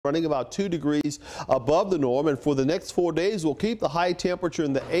running about 2 degrees above the norm. And for the next 4 days, we'll keep the high temperature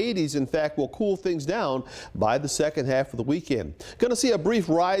in the 80s. In fact, we'll cool things down by the second half of the weekend. Going to see a brief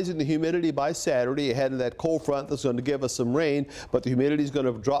rise in the humidity by Saturday ahead of that cold front that's going to give us some rain, but the humidity is going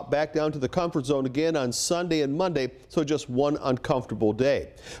to drop back down to the comfort zone again on Sunday and Monday, so just one uncomfortable day.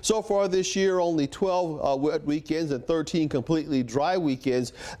 So far this year, only 12 wet weekends and 13 completely dry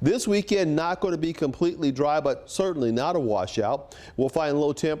weekends. This weekend not going to be completely dry, but certainly not a washout. We'll find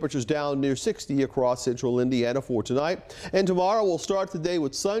low temperatures down near 60 across central Indiana for tonight. And tomorrow we'll start the day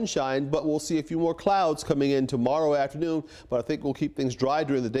with sunshine, but we'll see a few more clouds coming in tomorrow afternoon. But I think we'll keep things dry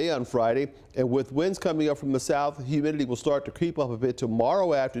during the day on Friday. And with winds coming up from the south, the humidity will start to creep up a bit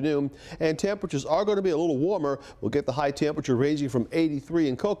tomorrow afternoon. And temperatures are going to be a little warmer. We'll get the high temperature ranging from 83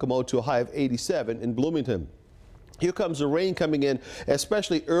 in Kokomo to a high of 87 in Bloomington. Here comes the rain coming in,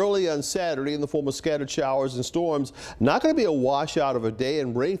 especially early on Saturday in the form of scattered showers and storms. Not going to be a washout of a day,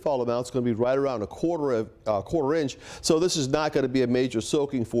 and rainfall amounts going to be right around a quarter inch. So this is not going to be a major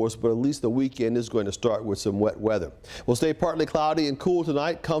soaking force, but at least the weekend is going to start with some wet weather. We'll stay partly cloudy and cool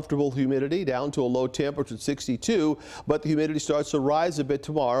tonight. Comfortable humidity down to a low temperature at 62, but the humidity starts to rise a bit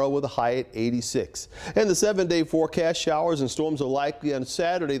tomorrow with a high at 86. And the 7-day forecast, showers and storms are likely on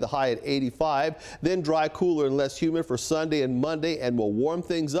Saturday, the high at 85, then dry, cooler and less humid for Sunday and Monday, and will warm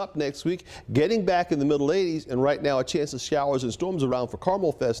things up next week, getting back in the middle 80s. And right now a chance of showers and storms around for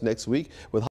Carmel Fest next week with